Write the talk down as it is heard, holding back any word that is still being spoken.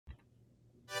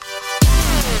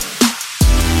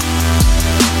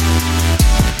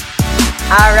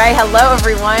All right. Hello,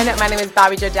 everyone. My name is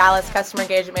Bobby Jo Dallas, Customer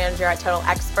Engagement Manager at Total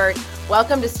Expert.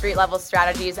 Welcome to Street Level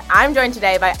Strategies. I'm joined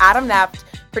today by Adam Neft,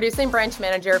 Producing Branch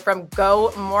Manager from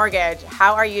Go Mortgage.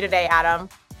 How are you today, Adam?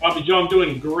 Bobby Jo, I'm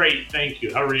doing great. Thank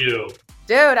you. How are you?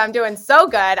 Dude, I'm doing so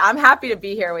good. I'm happy to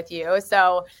be here with you.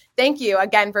 So thank you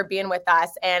again for being with us.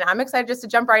 And I'm excited just to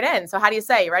jump right in. So how do you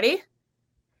say? You ready?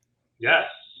 Yes.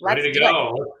 Ready to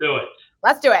go. Let's do it.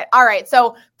 Let's do it. All right.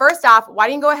 So first off, why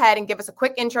don't you go ahead and give us a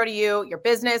quick intro to you, your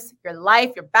business, your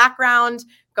life, your background.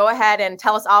 Go ahead and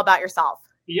tell us all about yourself.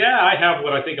 Yeah, I have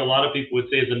what I think a lot of people would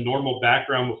say is a normal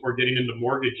background before getting into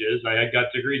mortgages. I had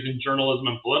got degrees in journalism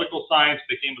and political science,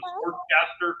 became a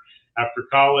sportscaster after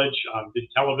college, did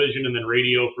television and then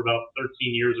radio for about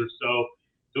 13 years or so,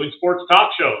 doing sports talk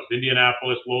shows,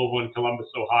 Indianapolis, Louisville, and Columbus,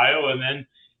 Ohio, and then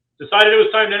decided it was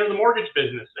time to enter the mortgage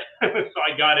business. So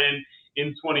I got in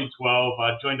 2012,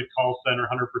 joined a call center,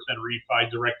 100%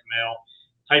 refi, direct mail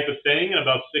type of thing. And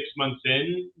about 6 months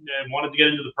in, I wanted to get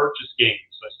into the purchase game.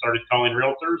 So I started calling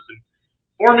realtors and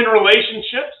forming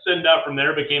relationships. And from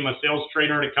there, became a sales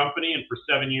trainer at a company. And for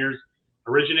 7 years,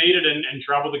 originated and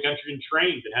traveled the country and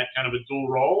trained and had kind of a dual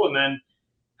role. And then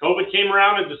COVID came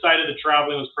around and decided that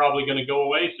traveling was probably going to go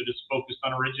away. So just focused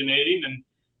on originating and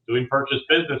doing purchase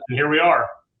business. And here we are.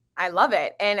 I love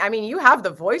it. And I mean, you have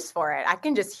the voice for it. I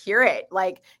can just hear it.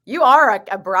 Like you are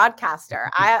a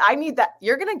broadcaster. I need that.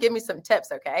 You're going to give me some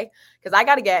tips. Okay. Cause I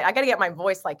gotta get my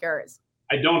voice like yours.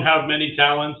 I don't have many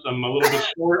talents. I'm a little bit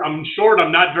short. I'm short.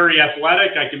 I'm not very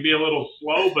athletic. I can be a little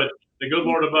slow, but the good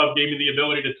Lord above gave me the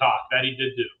ability to talk. That he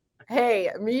did do. Hey,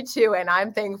 me too. And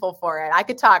I'm thankful for it. I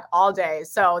could talk all day.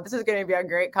 So this is going to be a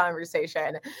great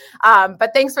conversation.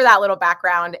 But thanks for that little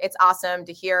background. It's awesome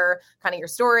to hear kind of your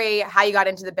story, how you got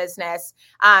into the business.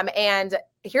 And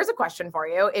here's a question for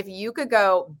you. If you could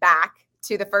go back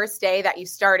to the first day that you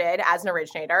started as an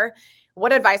originator,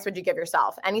 what advice would you give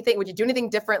yourself? Anything? Would you do anything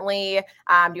differently?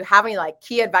 Do you have any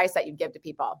key advice that you'd give to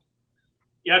people?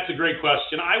 Yeah, it's a great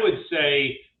question. I would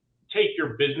say, take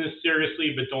your business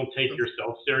seriously, but don't take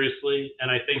yourself seriously. And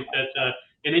I think that's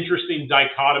an interesting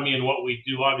dichotomy in what we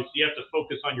do. Obviously, you have to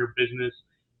focus on your business,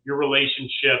 your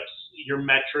relationships, your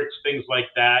metrics, things like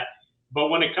that. But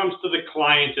when it comes to the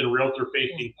client and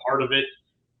realtor-facing part of it,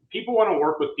 people want to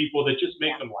work with people that just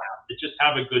make them laugh, that just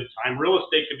have a good time. Real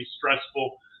estate can be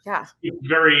stressful. Yeah. It's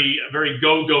very, very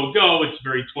go, go, go. It's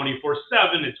very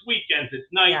 24/7. It's weekends. It's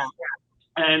nights.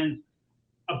 Yeah. And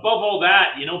above all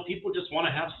that, people just want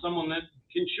to have someone that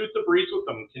can shoot the breeze with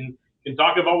them, can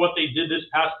talk about what they did this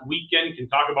past weekend, can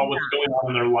talk about what's going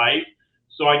on in their life.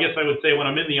 So I guess I would say when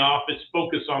I'm in the office,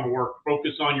 focus on work,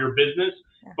 focus on your business.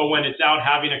 Yeah. But when it's out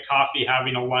having a coffee,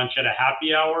 having a lunch at a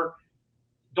happy hour,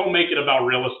 don't make it about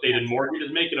real estate and mortgages.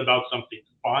 Make it about something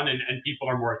fun, and people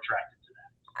are more attracted to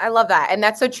that. I love that. And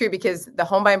that's so true because the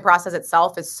home buying process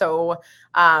itself is so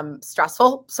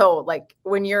stressful. So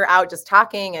when you're out just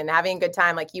talking and having a good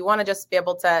time, you want to just be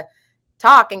able to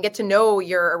talk and get to know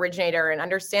your originator and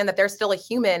understand that they're still a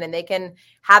human and they can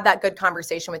have that good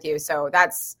conversation with you. So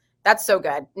that's so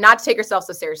good. Not to take yourself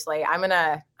so seriously.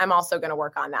 I'm also going to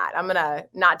work on that. I'm going to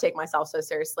not take myself so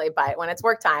seriously, but when it's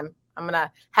work time, I'm going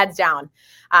to heads down.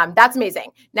 That's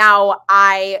amazing. Now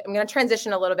I'm going to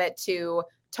transition a little bit to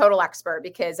Total Expert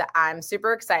because I'm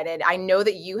super excited. I know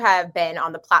that you have been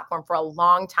on the platform for a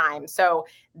long time. So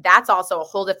that's also a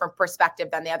whole different perspective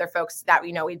than the other folks that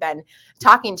we've been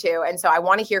talking to. And so I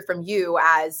want to hear from you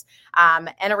as an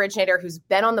originator who's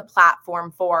been on the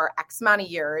platform for X amount of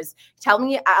years. Tell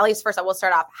me, at least first, I will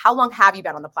start off. How long have you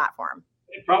been on the platform?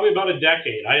 Probably about a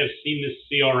decade. I have seen this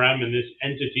CRM and this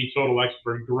entity, Total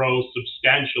Expert, grow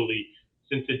substantially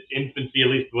since its infancy, at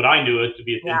least what I knew it to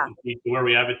be its infancy, to where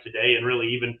we have it today, and really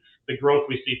even the growth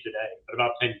we see today, but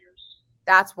about 10 years.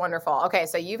 That's wonderful. Okay,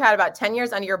 so you've had about 10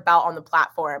 years under your belt on the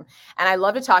platform, and I'd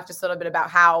love to talk just a little bit about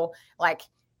how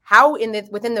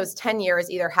within those 10 years,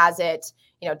 either has it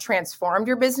transformed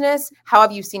your business? How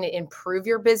have you seen it improve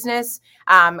your business?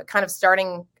 Kind of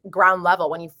starting ground level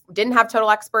when you didn't have Total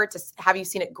Expert, have you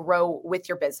seen it grow with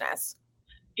your business?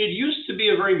 It used to be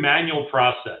a very manual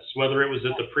process, whether it was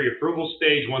at the pre-approval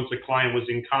stage, once a client was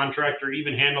in contract, or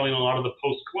even handling a lot of the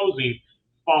post-closing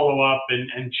follow-up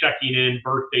and checking in,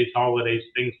 birthdays, holidays,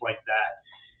 things like that.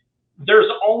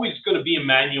 There's always going to be a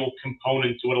manual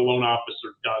component to what a loan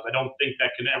officer does. I don't think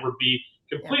that can ever be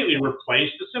completely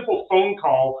replaced. A simple phone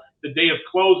call the day of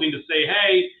closing to say,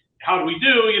 hey, how do we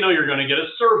do? You're going to get a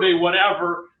survey,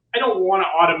 whatever. I don't want to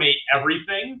automate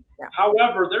everything. Yeah.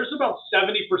 However, there's about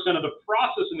 70% of the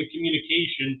process and the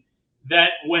communication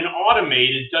that when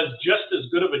automated does just as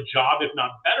good of a job, if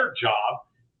not better job,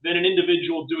 than an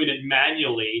individual doing it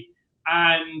manually.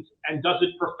 and does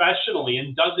it professionally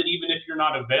and does it even if you're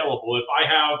not available. If I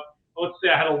have, let's say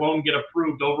I had a loan get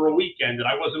approved over a weekend and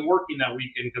I wasn't working that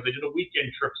weekend because I did a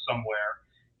weekend trip somewhere,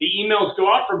 the emails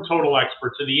go out from Total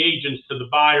Expert to the agents, to the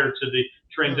buyer, to the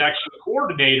transaction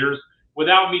coordinators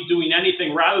without me doing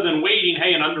anything, rather than waiting.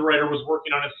 Hey, an underwriter was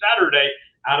working on a Saturday.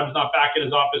 Adam's not back in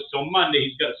his office till Monday.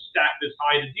 He's got a stack this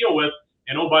high to deal with.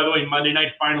 And oh, by the way, Monday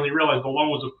night finally realized the loan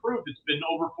was approved. It's been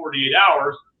over 48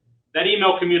 hours. That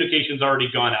email communication's already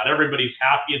gone out. Everybody's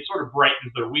happy. It sort of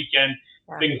brightens their weekend,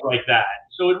 things like that.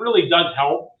 So it really does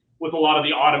help with a lot of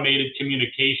the automated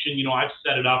communication. You know, I've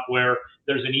set it up where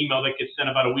there's an email that gets sent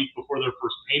about a week before their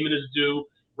first payment is due,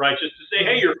 right? Just to say,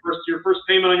 hey, your first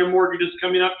payment on your mortgage is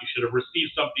coming up. You should have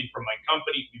received something from my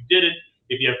company. If you didn't,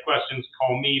 if you have questions,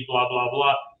 call me, blah, blah,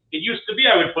 blah. It used to be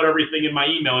I would put everything in my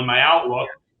email, in my Outlook,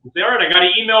 and say, all right, I got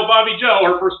to email Bobby Joe.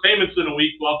 Her first payment's in a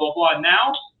week, blah, blah, blah.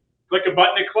 Now, click a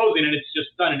button at closing, and it's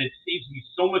just done, and it saves me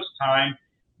so much time.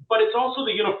 But it's also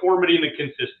the uniformity and the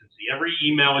consistency. Every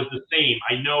email is the same.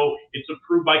 I know it's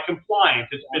approved by compliance.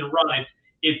 It's been run.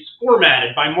 It's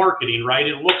formatted by marketing, right?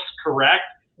 It looks correct.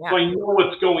 So I know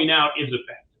what's going out is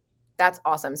effective. That's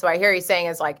awesome. So I hear you saying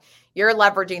is like you're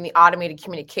leveraging the automated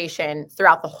communication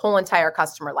throughout the whole entire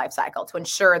customer life cycle to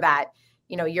ensure that,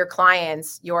 you know, your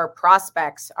clients, your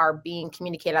prospects are being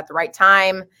communicated at the right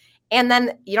time. And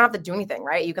then you don't have to do anything,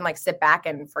 right? You can like sit back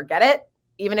and forget it.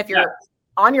 Even if you're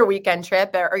on your weekend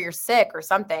trip or you're sick or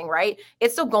something, right?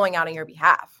 It's still going out on your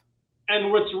behalf.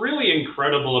 And what's really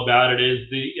incredible about it is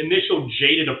the initial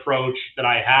jaded approach that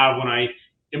I have when I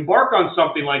embark on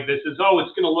something like this is, oh,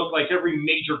 it's going to look like every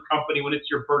major company when it's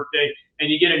your birthday and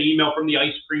you get an email from the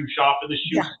ice cream shop or the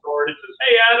shoe store and it says,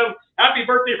 hey, Adam, happy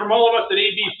birthday from all of us at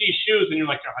ABC Shoes. And you're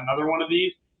like, oh, another one of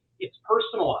these? It's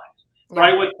personalized,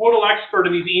 right? What Total Expert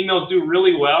and these emails do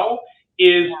really well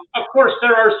is, of course,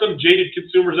 there are some jaded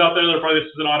consumers out there that are probably,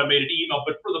 this is an automated email,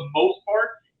 but for the most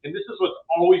part, and this is what's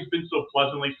always been so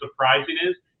pleasantly surprising,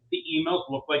 is the emails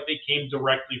look like they came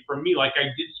directly from me. Like I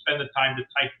did spend the time to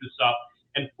type this up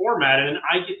and format it, and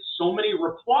I get so many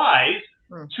replies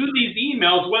to these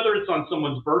emails, whether it's on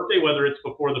someone's birthday, whether it's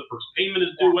before the first payment is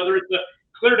due, whether it's a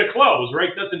clear to close,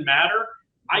 right? Doesn't matter.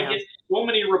 I get so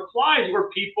many replies where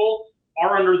people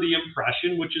are under the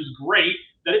impression, which is great,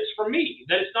 that it's for me,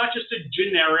 that it's not just a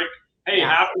generic, hey,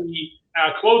 happy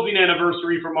closing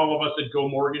anniversary from all of us at Go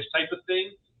Mortgage type of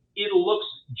thing. It looks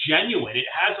genuine. It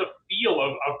has a feel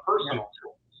of personal to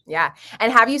it. Yeah.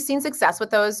 And have you seen success with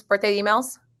those birthday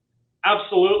emails?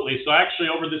 Absolutely. So actually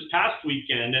over this past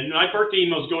weekend, and my birthday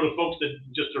emails go to folks that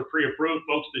just are pre-approved,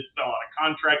 folks that fell out of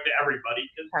contract, to everybody,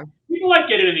 because people like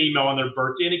getting an email on their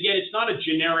birthday. And again, it's not a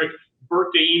generic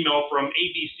birthday email from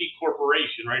ABC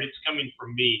Corporation, right? It's coming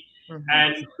from me.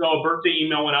 And so a birthday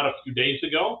email went out a few days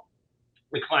ago.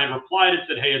 The client replied and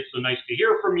said, hey, it's so nice to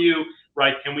hear from you,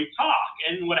 right? Can we talk?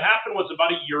 And what happened was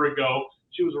about a year ago,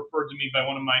 she was referred to me by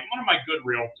one of my good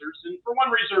realtors. And for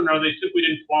one reason or another, they simply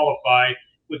didn't qualify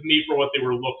with me for what they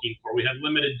were looking for. We had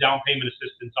limited down payment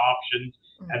assistance options.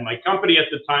 And my company at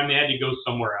the time, they had to go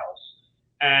somewhere else.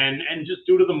 And just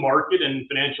due to the market and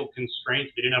financial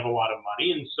constraints, they didn't have a lot of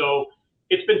money. And so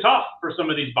it's been tough for some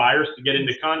of these buyers to get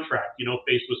into contract, you know,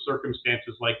 faced with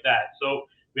circumstances like that. So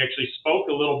we actually spoke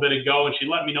a little bit ago, and she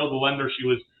let me know the lender she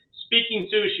was speaking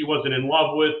to, she wasn't in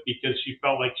love with, because she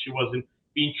felt like she wasn't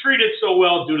being treated so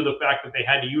well due to the fact that they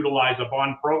had to utilize a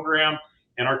bond program.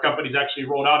 And our company's actually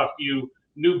rolled out a few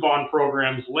new bond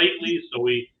programs lately. So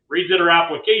we redid her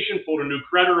application, pulled a new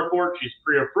credit report. She's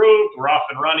pre-approved. We're off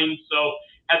and running. So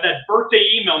had that birthday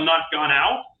email not gone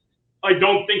out, I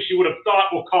don't think she would have thought,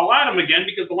 we'll call Adam again,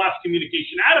 because the last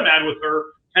communication Adam had with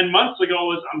her 10 months ago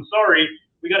was, I'm sorry,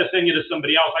 we got to send you to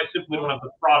somebody else. I simply don't have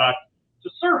the product to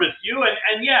service you.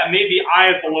 And yeah, maybe I,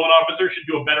 as the loan officer, should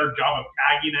do a better job of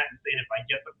tagging that and saying if I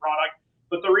get the product.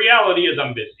 But the reality is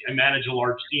I'm busy. I manage a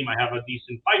large team. I have a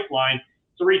decent pipeline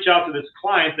to reach out to this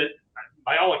client that,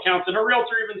 by all accounts, and her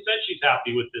realtor even said she's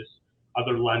happy with this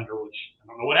other lender, which I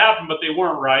don't know what happened, but they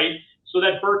weren't right. So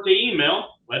that birthday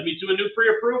email led me to a new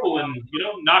pre-approval, and, you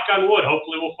know, knock on wood,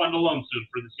 hopefully we'll fund a loan soon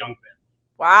for this young family.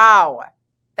 Wow.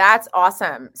 That's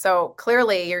awesome. So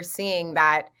clearly you're seeing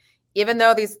that even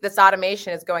though this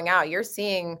automation is going out, you're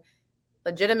seeing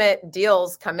legitimate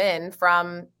deals come in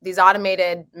from these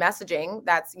automated messaging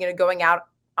that's, you know, going out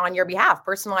on your behalf,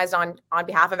 personalized on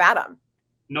behalf of Adam.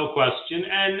 No question.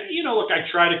 And, you know, look, I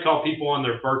try to call people on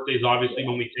their birthdays. Obviously,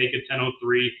 when we take a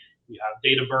 1003, you have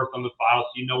date of birth on the file,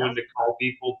 so you know when to call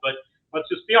people. But let's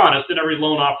just be honest, and every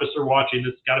loan officer watching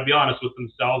this got to be honest with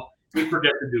themselves. We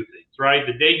forget to do things, right?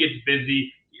 The day gets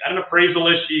busy. You got an appraisal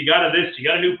issue. You got a this. You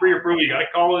got a new pre-approval. You got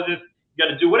to call it this. You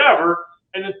got to do whatever.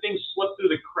 and then things slip through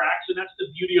the cracks. And that's the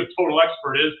beauty of Total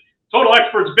Expert is Total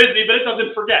Expert's busy, but it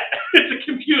doesn't forget. It's a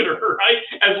computer, right?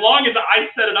 As long as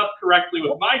I set it up correctly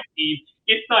with my team,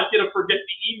 it's not going to forget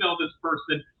to email this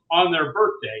person on their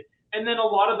birthday. And then a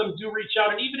lot of them do reach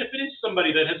out. And even if it is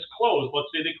somebody that has closed, let's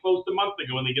say they closed a month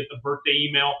ago and they get the birthday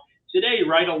email today,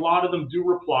 right? A lot of them do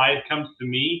reply. It comes to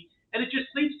me. And it just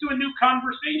leads to a new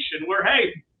conversation where,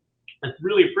 hey, I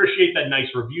really appreciate that nice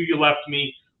review you left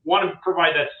me. Want to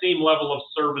provide that same level of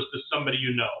service to somebody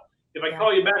you know. If I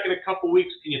call you back in a couple of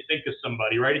weeks, can you think of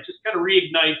somebody, right? It just kind of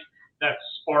reignites that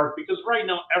spark because right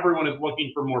now everyone is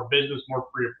looking for more business, more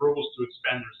pre-approvals to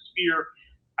expand their sphere.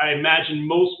 I imagine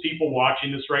most people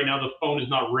watching this right now, the phone is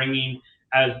not ringing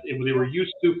as they were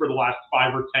used to for the last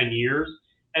 5 or 10 years.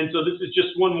 And so this is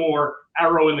just one more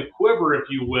arrow in the quiver, if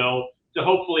you will, to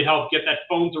hopefully help get that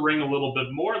phone to ring a little bit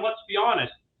more. And let's be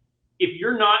honest, if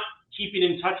you're not keeping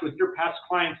in touch with your past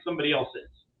clients, somebody else is.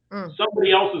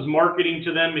 Somebody else is marketing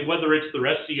to them, whether it's through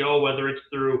SEO, whether it's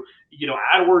through,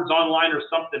 AdWords online or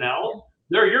something else.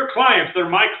 They're your clients. They're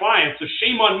my clients. So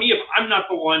shame on me if I'm not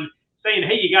the one saying,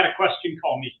 hey, you got a question,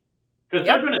 call me. Because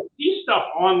they're going to see stuff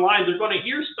online. They're going to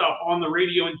hear stuff on the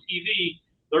radio and TV.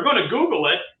 They're going to Google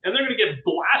it, and they're going to get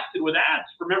blasted with ads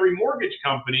from every mortgage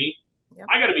company.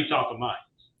 I got to be top of mind.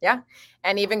 Yeah.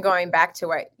 And even going back to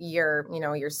what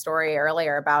your story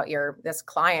earlier about this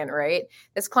client, right?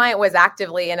 This client was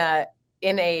actively in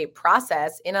a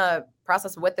process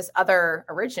with this other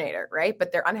originator, right?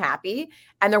 But they're unhappy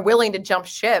and they're willing to jump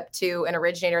ship to an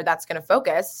originator that's going to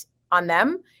focus on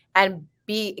them and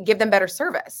give them better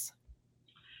service.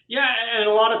 Yeah, and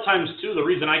a lot of times too, the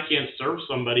reason I can't serve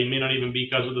somebody may not even be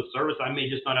because of the service. I may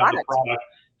just not have the product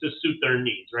to suit their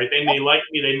needs, right? They may like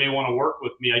me, they may want to work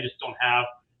with me. I just don't have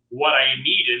what I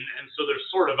need, and so they're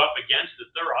sort of up against it.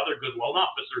 There are other good loan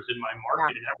officers in my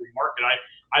market. In every market,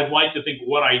 I'd like to think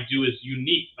what I do is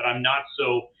unique, but I'm not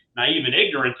so naive and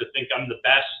ignorant to think I'm the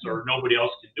best or nobody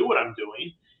else can do what I'm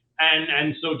doing.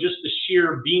 And so just the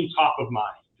sheer being top of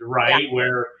mind, right?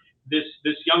 Where this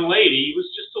young lady was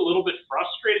just a little bit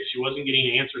frustrated. She wasn't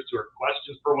getting answers to her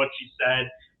questions for what she said.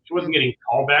 She wasn't getting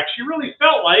callbacks. She really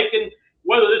felt like, and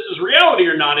whether this is reality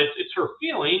or not, it's her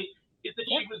feeling, is that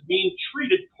she was being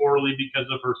treated poorly because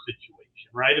of her situation,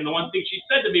 right? And the one thing she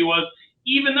said to me was,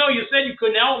 even though you said you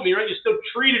couldn't help me, right, you still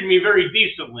treated me very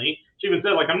decently. She even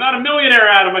said, like, I'm not a millionaire,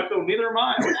 Adam. I said, well, neither am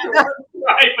I.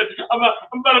 Right? But I'm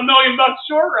about $1 million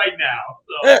short right now.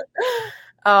 So.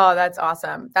 Oh, that's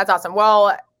awesome. That's awesome.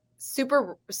 Well,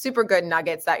 super, super good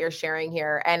nuggets that you're sharing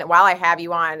here. And while I have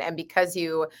you on, and because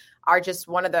you are just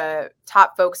one of the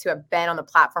top folks who have been on the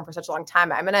platform for such a long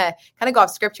time, I'm going to kind of go off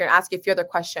script here and ask you a few other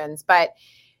questions. But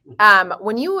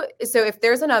so if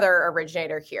there's another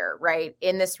originator here, right,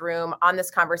 in this room, on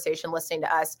this conversation, listening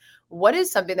to us, what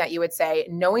is something that you would say,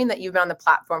 knowing that you've been on the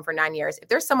platform for 9 years, if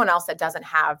there's someone else that doesn't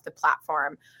have the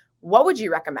platform, what would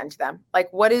you recommend to them?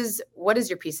 Like, what is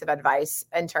your piece of advice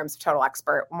in terms of Total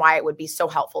Expert and why it would be so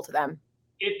helpful to them?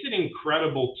 It's an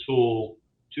incredible tool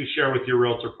to share with your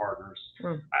realtor partners.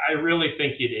 I really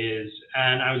think it is.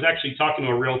 And I was actually talking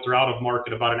to a realtor out of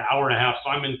market about an hour and a half.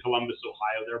 So I'm in Columbus,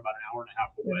 Ohio. They're about an hour and a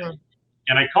half away.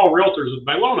 And I call realtors with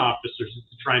my loan officers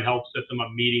to try and help set them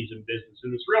up meetings and business.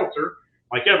 And this realtor,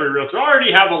 like every realtor, already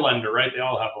have a lender, right? They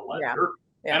all have a lender.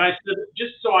 And I said,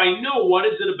 just so I know, what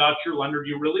is it about your lender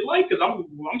you really like? Because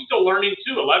I'm still learning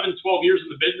too. 11, 12 years in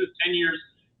the business, 10 years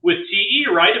with TE,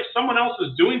 right? If someone else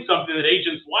is doing something that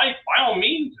agents like, by all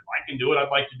means, if I can do it,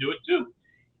 I'd like to do it too.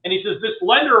 And he says, this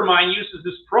lender of mine uses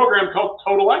this program called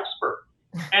Total Expert.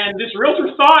 And this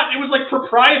realtor thought it was like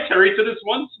proprietary to this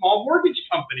one small mortgage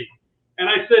company. And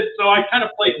I said, so I kind of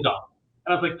played dumb.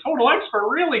 And I was like, Total Expert,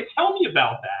 really? Tell me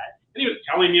about that. And he was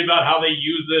telling me about how they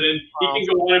use it, and he can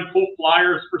go on and pull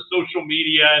flyers for social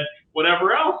media and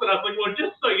whatever else. And I was like, well,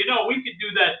 just so you know, we could do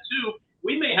that too.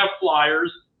 We may have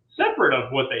flyers separate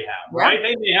of what they have, right?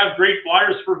 They may have great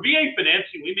flyers for VA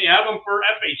financing. We may have them for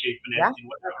FHA financing,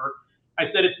 whatever.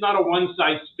 I said, it's not a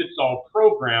one-size-fits-all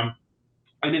program.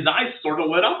 And his eyes sort of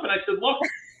lit up. And I said, look,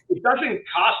 it doesn't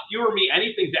cost you or me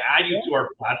anything to add you to our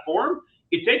platform.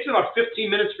 It takes about 15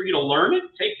 minutes for you to learn it.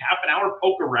 Take half an hour,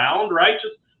 poke around, right?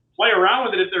 Just play around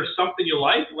with it. If there's something you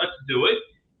like, let's do it.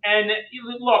 And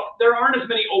look, there aren't as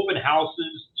many open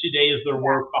houses today as there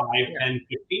were 5, 10,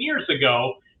 15 years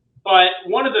ago. But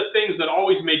one of the things that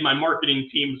always made my marketing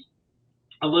teams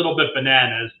a little bit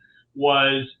bananas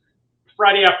was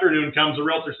Friday afternoon comes, a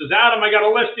realtor says, Adam, I got a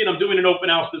listing. I'm doing an open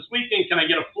house this weekend. Can I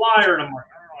get a flyer? And I'm like,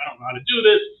 I don't know how to do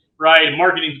this, right? And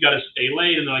marketing's got to stay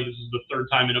late. And they're like, this is the third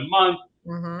time in a month.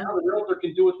 Now the realtor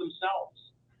can do it themselves,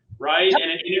 right?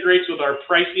 And it integrates with our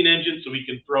pricing engine so we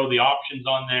can throw the options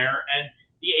on there. And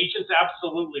the agents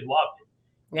absolutely loved it.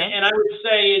 Yeah. And I would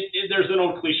say there's an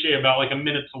old cliche about like a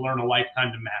minute to learn, a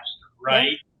lifetime to master,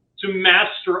 right? Yeah. To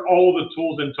master all the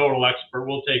tools in Total Expert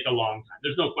will take a long time.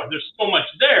 There's no question. There's so much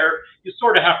there. You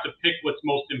sort of have to pick what's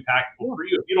most impactful for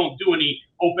you. If you don't do any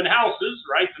open houses,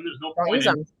 right, then there's no point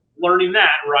in learning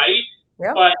that, right?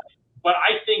 Yep. But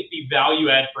I think the value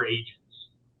add for agents.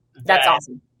 That's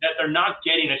awesome. That they're not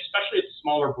getting, especially at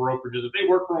smaller brokerages. If they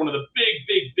work for one of the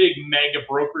big mega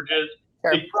brokerages,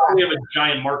 they probably have a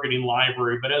giant marketing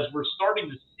library. But as we're starting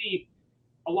to see,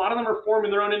 a lot of them are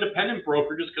forming their own independent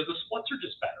brokerages because the splits are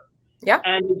just better. Yeah.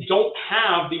 And they don't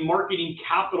have the marketing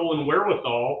capital and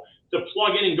wherewithal to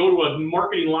plug in and go to a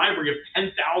marketing library of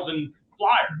 10,000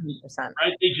 flyers. 100%.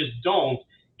 Right? They just don't.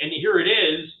 And here it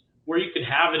is where you can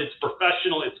have it. It's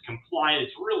professional. It's compliant.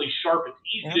 It's really sharp. It's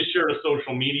easy to share to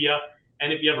social media.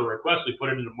 And if you have a request, we put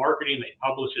it into marketing. They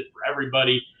publish it for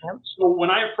everybody. Yep. So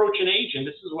when I approach an agent,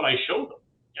 this is what I show them.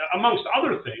 Amongst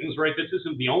other things, right? This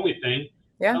isn't the only thing.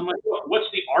 Yeah. I'm like, what's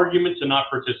the argument to not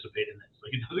participate in this?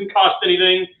 Like, it doesn't cost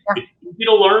anything. Yeah. It's easy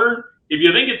to learn. If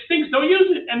you think it stinks, don't use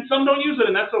it. And some don't use it,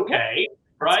 and that's okay,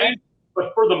 right?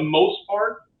 But for the most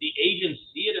part, the agents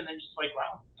see it and they're just like,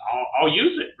 wow, I'll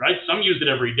use it, right? Some use it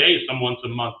every day, some once a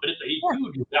month, but it's a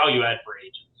huge value add for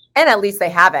agents. And at least they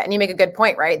have it. And you make a good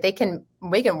point, right?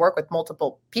 We can work with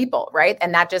multiple people, right?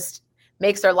 And that just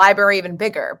makes their library even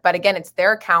bigger. But again, it's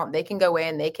their account. They can go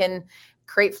in, they can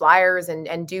create flyers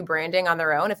and do branding on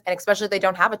their own. And especially if they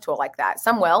don't have a tool like that.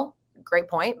 Some will, great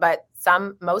point, but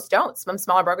most don't. Some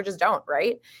smaller brokerages don't,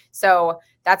 right? So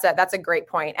that's a great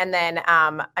point. And then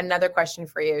another question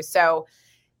for you. So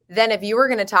then if you were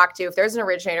going to talk to, if there's an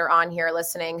originator on here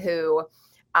listening who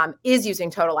is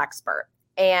using Total Expert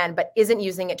but isn't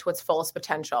using it to its fullest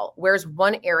potential, where's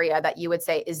one area that you would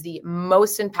say is the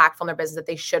most impactful in their business that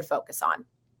they should focus on?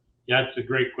 Yeah, that's a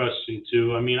great question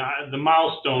too. I mean, the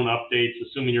milestone updates,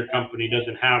 assuming your company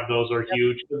doesn't have those, are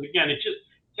huge because again, it just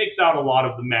takes out a lot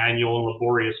of the manual and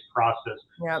laborious process.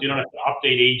 So you don't have to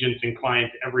update agents and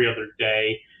clients every other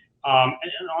day. And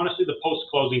honestly, the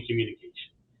post-closing communication.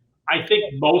 I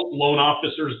think most loan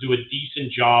officers do a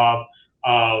decent job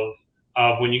of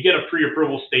when you get a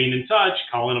pre-approval, staying in touch,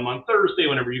 calling them on Thursday,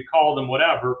 whenever you call them,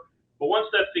 whatever. But once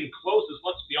that thing closes,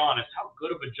 let's be honest, how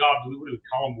good of a job do we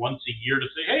call them once a year to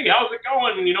say, hey, how's it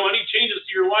going? And, any changes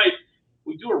to your life?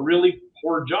 We do a really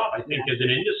poor job, I think, as an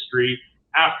industry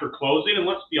after closing. And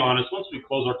let's be honest, once we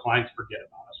close, our clients forget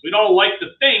about us. We'd all like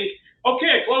to think,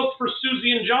 okay, I closed for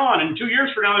Susie and John, and 2 years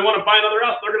from now, they want to buy another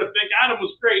house. They're going to think Adam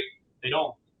was great. They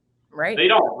don't. Right. They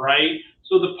don't, right?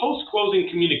 So the post-closing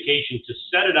communication, to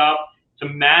set it up, to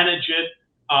manage it.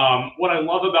 What I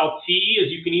love about TE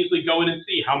is you can easily go in and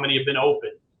see how many have been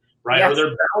opened, right? Yes. Or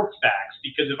their bounce backs.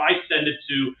 Because if I send it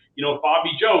to,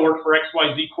 Bobby Joe worked for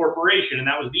XYZ Corporation, and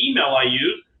that was the email I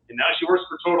used, and now she works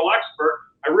for Total Expert,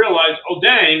 I realized, oh,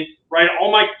 dang, right,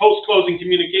 all my post-closing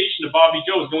communication to Bobby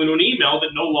Joe is going to an email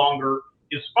that no longer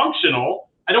is functional.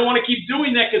 I don't want to keep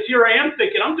doing that because here I am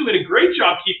thinking I'm doing a great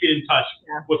job keeping in touch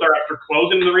with her after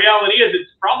closing. And the reality is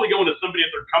it's probably going to somebody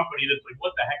at their company that's like,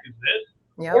 what the heck is this?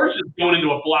 Yep. Or it's just going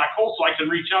into a black hole so I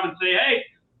can reach out and say, hey,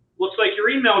 looks like your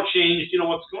email changed.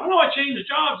 What's going on? Oh, I changed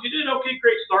jobs. You did? Okay,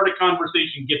 great. Start a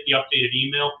conversation, get the updated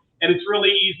email. And it's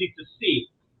really easy to see.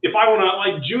 If I want to,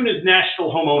 like, June is National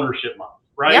Home Ownership Month,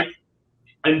 right? Yep.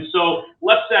 And so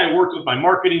let's say I worked with my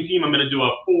marketing team. I'm going to do a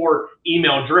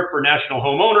 4-email drip for National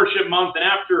Home Ownership Month. And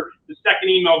after the second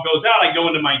email goes out, I go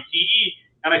into my TE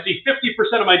and I see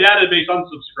 50% of my database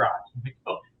unsubscribed.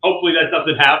 Hopefully that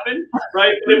doesn't happen,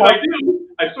 right? But if I do,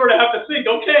 I sort of have to think,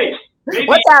 okay, maybe,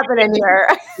 what's happening here?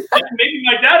 Maybe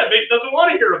my database doesn't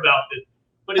want to hear about this.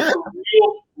 But it's a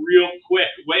real quick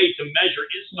way to measure,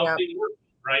 is something working?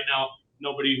 Right now,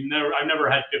 I've never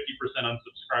had 50%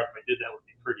 unsubscribed. If I did, that would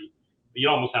be pretty. You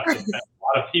almost have to offend a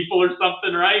lot of people or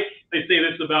something, right? They say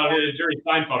this about Jerry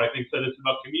Seinfeld, I think, said this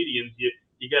about comedians. You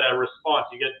get a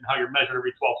response. You get how you're measured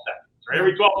every 12 seconds, right?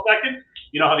 Every 12 seconds,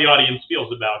 you know how the audience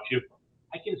feels about you.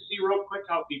 I can see real quick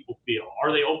how people feel.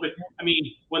 Are they open? I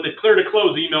mean, when the clear to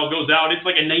close email goes out, it's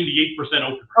like a 98%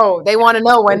 open. Oh, they want to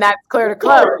know when that's clear to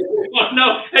close.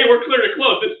 No, hey, we're clear to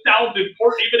close. It sounds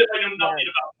important, even if I know nothing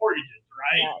about mortgages,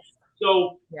 right? Yes.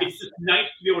 So it's just nice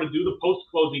to be able to do the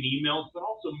post-closing emails, but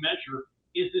also measure,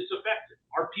 is this effective?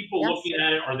 Are people looking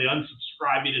at it? Are they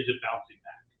unsubscribing? Is it bouncing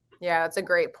back? Yeah, that's a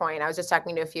great point. I was just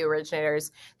talking to a few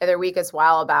originators the other week as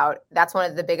well about that's one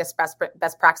of the biggest best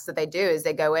practices that they do is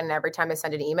they go in and every time they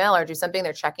send an email or do something,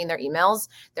 they're checking their emails,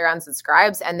 they're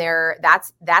unsubscribes, and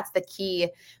that's the key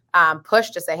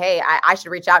push to say, hey, I should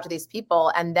reach out to these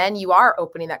people. And then you are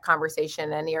opening that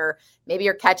conversation and you're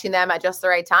catching them at just the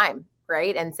right time.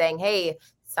 Right. And saying, hey,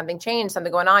 something changed,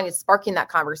 something going on, it's sparking that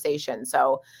conversation.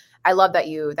 So I love that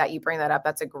you bring that up.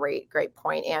 That's a great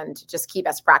point, and just key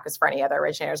best practice for any other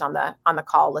originators on the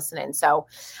call listening. So,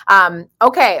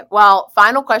 okay, well,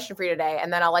 final question for you today,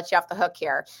 and then I'll let you off the hook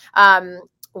here.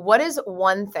 What is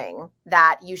one thing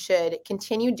that you should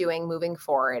continue doing moving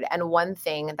forward, and one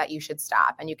thing that you should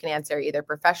stop? And you can answer either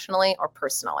professionally or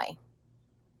personally.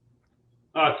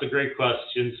 Oh, it's a great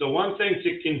question. So one thing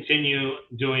to continue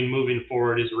doing moving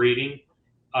forward is reading.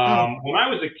 When I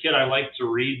was a kid, I liked to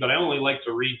read, but I only liked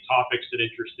to read topics that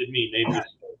interested me. Namely,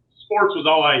 sports was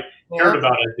all I cared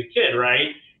about as a kid,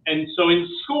 right? And so in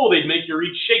school, they'd make you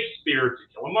read Shakespeare, To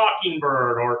Kill a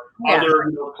Mockingbird, or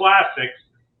other classics,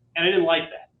 and I didn't like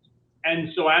that.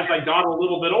 And so as I got a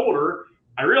little bit older,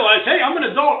 I realized, hey, I'm an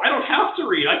adult. I don't have to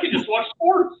read. I can just watch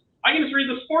sports. I can just read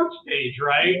the sports page,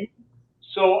 right?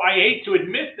 So I hate to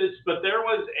admit this, but there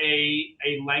was a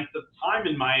length of time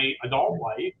in my adult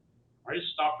life where I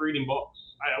just stopped reading books.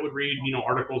 I would read,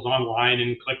 articles online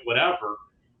and click whatever.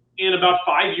 And about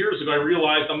 5 years ago, I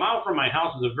realized a mile from my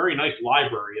house is a very nice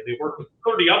library, and they work with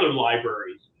 30 other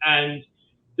libraries. And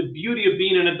the beauty of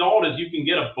being an adult is you can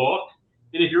get a book,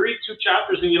 and if you read 2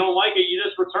 chapters and you don't like it, you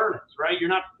just return it, right? You're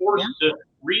not forced to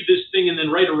read this thing and then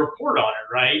write a report on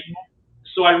it, right?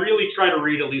 So I really try to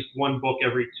read at least one book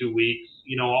every 2 weeks,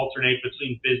 alternate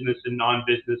between business and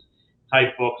non-business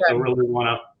type books. So really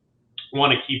want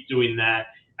to keep doing that.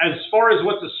 As far as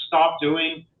what to stop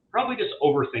doing, probably just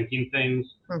overthinking things,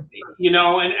 and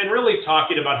really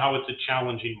talking about how it's a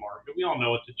challenging market. We all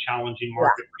know it's a challenging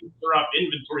market. We're up,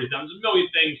 inventory's down, there's a million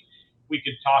things we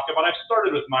could talk about. I've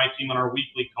started with my team on our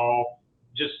weekly call,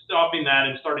 just stopping that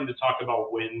and starting to talk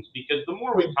about wins, because the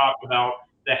more we talk about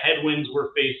the headwinds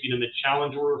we're facing and the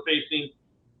challenge we're facing,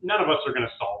 none of us are going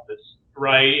to solve this,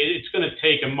 right? It's going to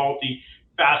take a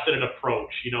multifaceted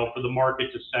approach, for the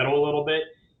market to settle a little bit.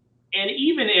 And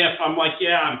even if I'm like,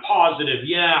 I'm positive,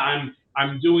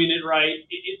 I'm doing it right,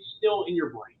 it's still in your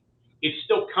brain. It's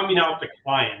still coming out to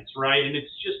clients, right? And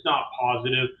it's just not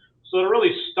positive. So to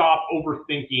really stop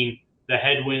overthinking the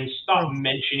headwinds, stop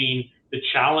mentioning the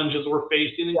challenges we're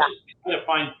facing, and just try to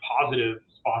find positive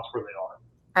spots where they are.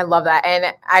 I love that.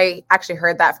 And I actually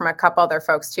heard that from a couple other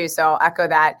folks too. So I'll echo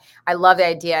that. I love the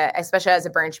idea, especially as a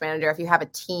branch manager, if you have a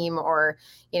team or,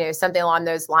 something along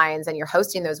those lines and you're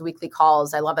hosting those weekly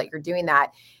calls. I love that you're doing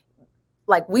that.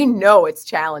 Like, we know it's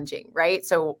challenging, right?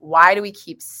 So why do we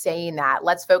keep saying that?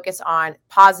 Let's focus on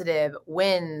positive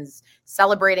wins,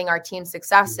 celebrating our team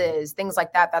successes, things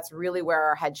like that. That's really where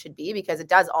our head should be, because it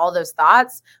does, all those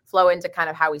thoughts flow into kind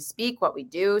of how we speak, what we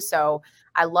do. So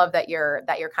I love that you're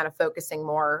kind of focusing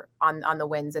more on the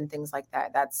wins and things like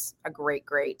that. That's a great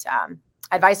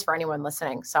advice for anyone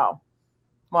listening. So,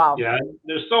 wow. Yeah,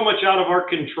 there's so much out of our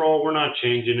control. We're not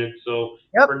changing it. So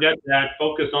forget that.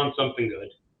 Focus on something good.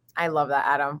 I love that,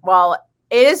 Adam. Well,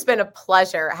 it has been a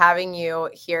pleasure having you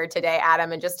here today,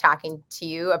 Adam, and just talking to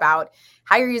you about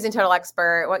how you're using Total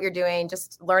Expert, what you're doing,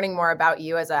 just learning more about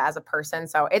you as a person.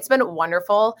 So it's been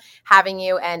wonderful having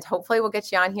you, and hopefully we'll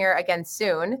get you on here again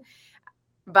soon.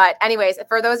 But anyways,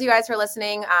 for those of you guys who are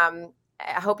listening,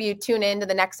 I hope you tune in to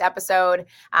the next episode.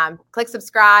 Click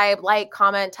subscribe, like,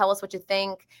 comment, tell us what you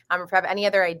think. If you have any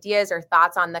other ideas or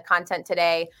thoughts on the content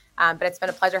today. But it's been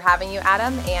a pleasure having you,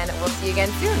 Adam, and we'll see you again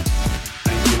soon.